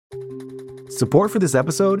Support for this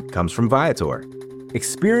episode comes from Viator.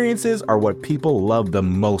 Experiences are what people love the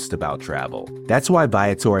most about travel. That's why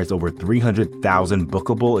Viator has over 300,000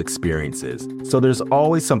 bookable experiences, so there's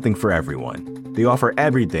always something for everyone. They offer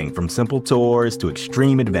everything from simple tours to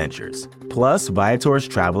extreme adventures. Plus, Viator's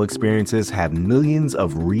travel experiences have millions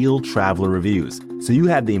of real traveler reviews, so you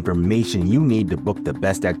have the information you need to book the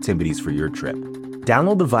best activities for your trip.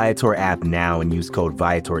 Download the Viator app now and use code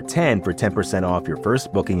Viator10 for 10% off your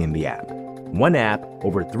first booking in the app. One app,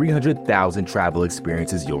 over 300,000 travel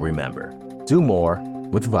experiences you'll remember. Do more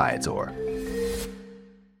with Viator.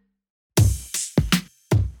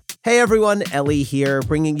 Hey everyone, Elie here,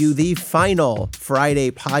 bringing you the final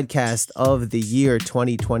Friday podcast of the year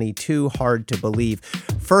 2022. Hard to believe.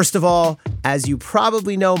 First of all, as you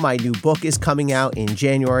probably know, my new book is coming out in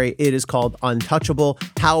January. It is called Untouchable: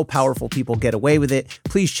 How Powerful People Get Away with It.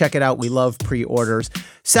 Please check it out. We love pre-orders.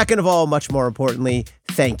 Second of all, much more importantly,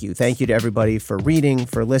 thank you. Thank you to everybody for reading,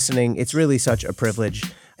 for listening. It's really such a privilege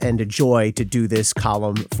and a joy to do this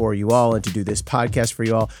column for you all and to do this podcast for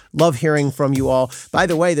you all. Love hearing from you all. By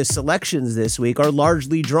the way, the selections this week are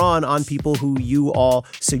largely drawn on people who you all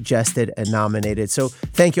suggested and nominated. So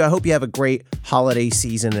thank you. I hope you have a great holiday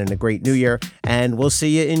season and a great new year, and we'll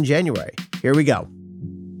see you in January. Here we go.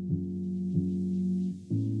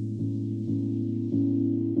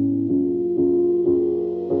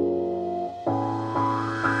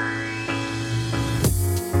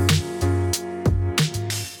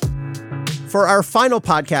 For our final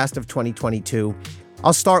podcast of 2022,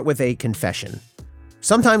 I'll start with a confession.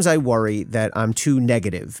 Sometimes I worry that I'm too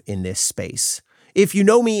negative in this space. If you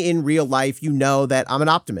know me in real life, you know that I'm an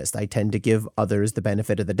optimist. I tend to give others the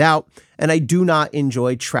benefit of the doubt, and I do not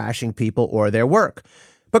enjoy trashing people or their work.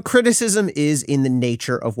 But criticism is in the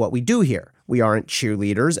nature of what we do here. We aren't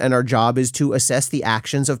cheerleaders, and our job is to assess the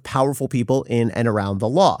actions of powerful people in and around the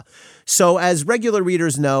law. So as regular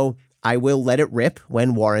readers know, I will let it rip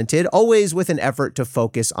when warranted, always with an effort to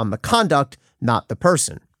focus on the conduct, not the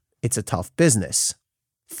person. It's a tough business.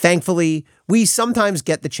 Thankfully, we sometimes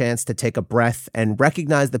get the chance to take a breath and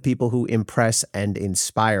recognize the people who impress and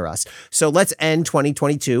inspire us. So let's end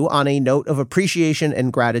 2022 on a note of appreciation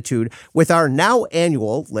and gratitude with our now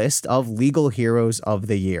annual list of legal heroes of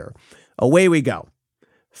the year. Away we go.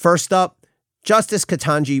 First up, Justice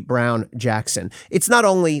Ketanji Brown Jackson. It's not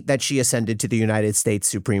only that she ascended to the United States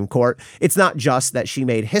Supreme Court, it's not just that she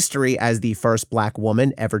made history as the first Black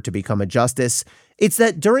woman ever to become a justice. It's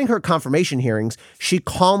that during her confirmation hearings, she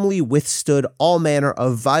calmly withstood all manner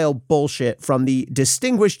of vile bullshit from the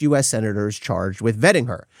distinguished U.S. senators charged with vetting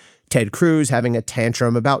her. Ted Cruz having a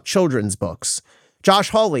tantrum about children's books.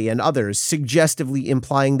 Josh Hawley and others suggestively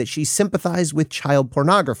implying that she sympathized with child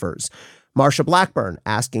pornographers. Marsha Blackburn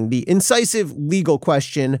asking the incisive legal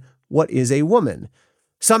question, what is a woman?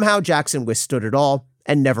 Somehow Jackson withstood it all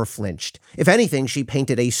and never flinched. If anything, she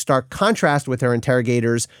painted a stark contrast with her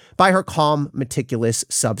interrogators by her calm, meticulous,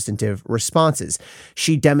 substantive responses.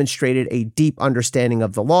 She demonstrated a deep understanding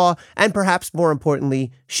of the law, and perhaps more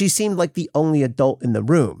importantly, she seemed like the only adult in the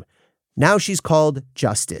room. Now she's called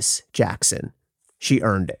Justice Jackson. She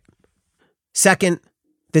earned it. Second,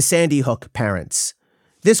 the Sandy Hook parents.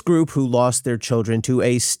 This group, who lost their children to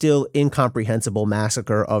a still incomprehensible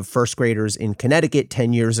massacre of first graders in Connecticut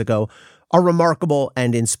 10 years ago, are remarkable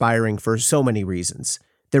and inspiring for so many reasons.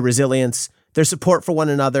 Their resilience, their support for one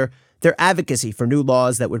another, their advocacy for new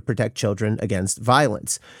laws that would protect children against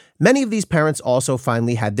violence. Many of these parents also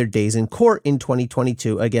finally had their days in court in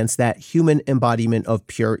 2022 against that human embodiment of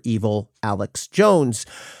pure evil, Alex Jones.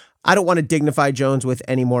 I don't want to dignify Jones with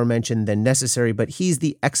any more mention than necessary, but he's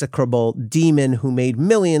the execrable demon who made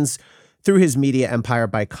millions through his media empire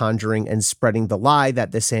by conjuring and spreading the lie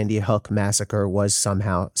that the Sandy Hook massacre was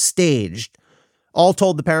somehow staged. All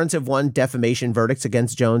told, the parents have won defamation verdicts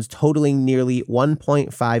against Jones totaling nearly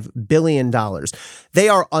 $1.5 billion. They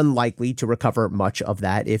are unlikely to recover much of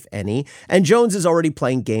that, if any, and Jones is already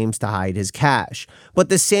playing games to hide his cash. But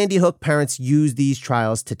the Sandy Hook parents use these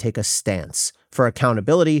trials to take a stance for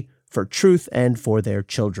accountability, for truth, and for their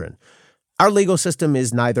children. Our legal system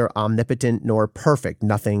is neither omnipotent nor perfect.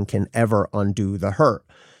 Nothing can ever undo the hurt.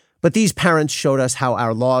 But these parents showed us how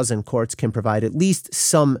our laws and courts can provide at least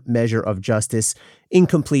some measure of justice,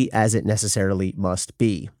 incomplete as it necessarily must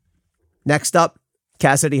be. Next up,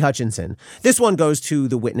 Cassidy Hutchinson. This one goes to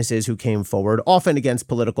the witnesses who came forward, often against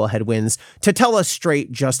political headwinds, to tell us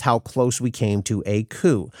straight just how close we came to a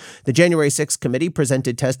coup. The January 6th committee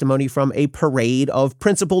presented testimony from a parade of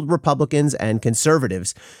principled Republicans and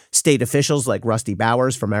conservatives, state officials like Rusty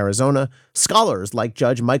Bowers from Arizona, scholars like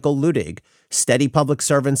Judge Michael Ludig, steady public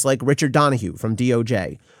servants like Richard Donahue from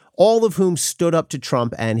DOJ. all of whom stood up to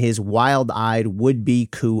Trump and his wild-eyed would-be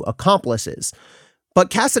coup accomplices. But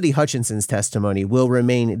Cassidy Hutchinson's testimony will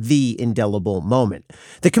remain the indelible moment.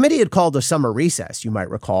 The committee had called a summer recess, you might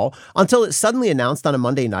recall, until it suddenly announced on a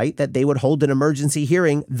Monday night that they would hold an emergency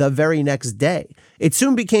hearing the very next day. It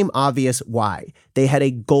soon became obvious why. They had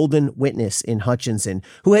a golden witness in Hutchinson,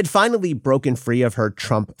 who had finally broken free of her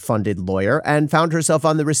Trump-funded lawyer and found herself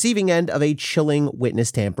on the receiving end of a chilling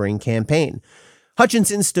witness tampering campaign.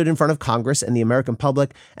 Hutchinson stood in front of Congress and the American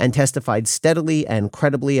public and testified steadily and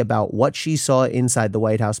credibly about what she saw inside the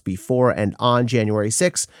White House before and on January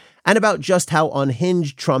 6th, and about just how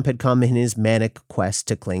unhinged Trump had come in his manic quest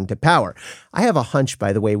to cling to power. I have a hunch,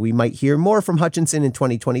 by the way, we might hear more from Hutchinson in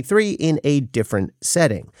 2023 in a different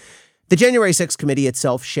setting. The January 6th committee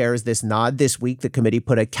itself shares this nod. This week, the committee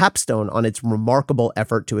put a capstone on its remarkable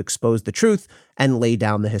effort to expose the truth and lay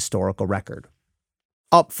down the historical record.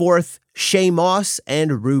 Up fourth, Shaye Moss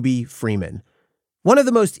and Ruby Freeman. One of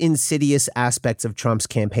the most insidious aspects of Trump's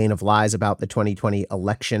campaign of lies about the 2020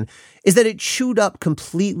 election is that it chewed up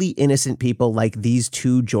completely innocent people like these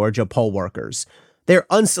two Georgia poll workers. Their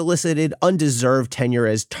unsolicited, undeserved tenure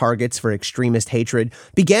as targets for extremist hatred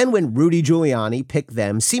began when Rudy Giuliani picked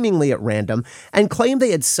them, seemingly at random, and claimed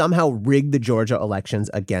they had somehow rigged the Georgia elections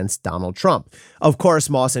against Donald Trump. Of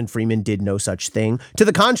course, Moss and Freeman did no such thing. To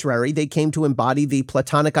the contrary, they came to embody the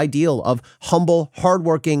platonic ideal of humble,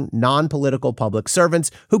 hardworking, non-political public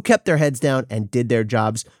servants who kept their heads down and did their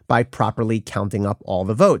jobs by properly counting up all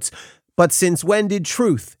the votes. But since when did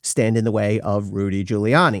truth stand in the way of Rudy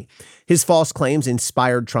Giuliani? His false claims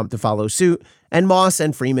inspired Trump to follow suit, and Moss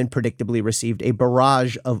and Freeman predictably received a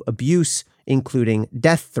barrage of abuse, including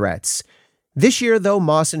death threats. This year, though,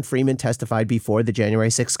 Moss and Freeman testified before the January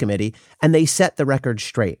 6th committee, and they set the record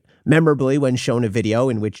straight. Memorably, when shown a video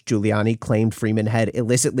in which Giuliani claimed Freeman had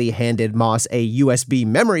illicitly handed Moss a USB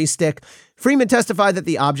memory stick, Freeman testified that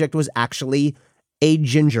the object was actually a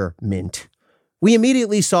ginger mint. We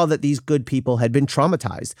immediately saw that these good people had been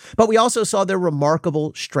traumatized, but we also saw their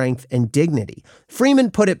remarkable strength and dignity. Freeman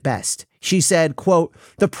put it best. She said, quote,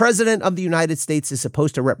 "The president of the United States is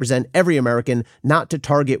supposed to represent every American, not to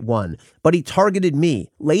target one. But he targeted me,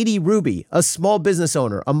 Lady Ruby, a small business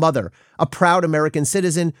owner, a mother, a proud American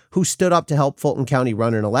citizen who stood up to help Fulton County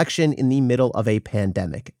run an election in the middle of a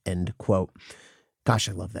pandemic," end quote. Gosh,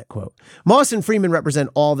 I love that quote. Moss and Freeman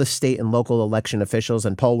represent all the state and local election officials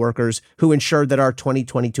and poll workers who ensured that our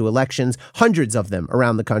 2022 elections, hundreds of them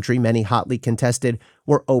around the country, many hotly contested,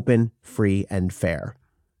 were open, free, and fair.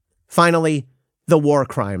 Finally, the war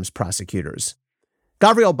crimes prosecutors.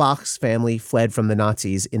 Gabriel Bach's family fled from the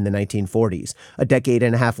Nazis in the 1940s. A decade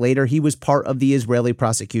and a half later, he was part of the Israeli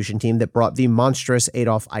prosecution team that brought the monstrous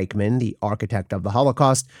Adolf Eichmann, the architect of the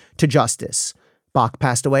Holocaust, to justice. Bach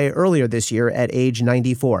passed away earlier this year at age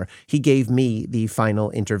 94. He gave me the final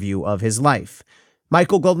interview of his life.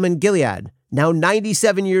 Michael Goldman Gilead, now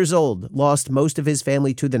 97 years old, lost most of his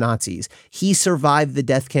family to the Nazis. He survived the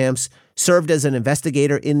death camps, served as an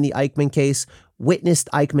investigator in the Eichmann case, witnessed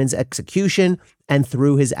Eichmann's execution, and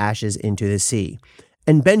threw his ashes into the sea.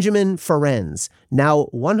 And Benjamin Ferencz, now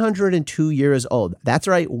 102 years old, that's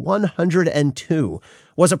right, 102,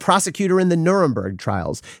 was a prosecutor in the Nuremberg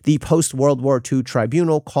trials, the post-World War II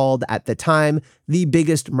tribunal called, at the time, the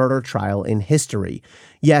biggest murder trial in history.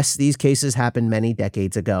 Yes, these cases happened many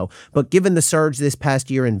decades ago, but given the surge this past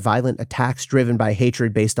year in violent attacks driven by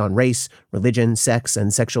hatred based on race, religion, sex,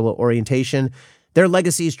 and sexual orientation, their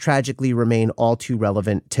legacies tragically remain all too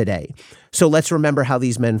relevant today. So let's remember how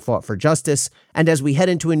these men fought for justice, and as we head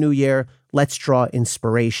into a new year, let's draw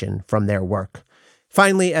inspiration from their work.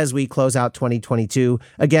 Finally, as we close out 2022,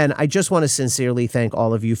 again, I just want to sincerely thank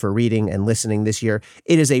all of you for reading and listening this year.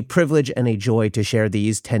 It is a privilege and a joy to share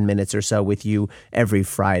these 10 minutes or so with you every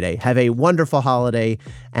Friday. Have a wonderful holiday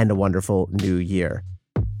and a wonderful new year.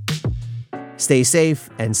 Stay safe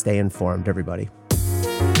and stay informed, everybody.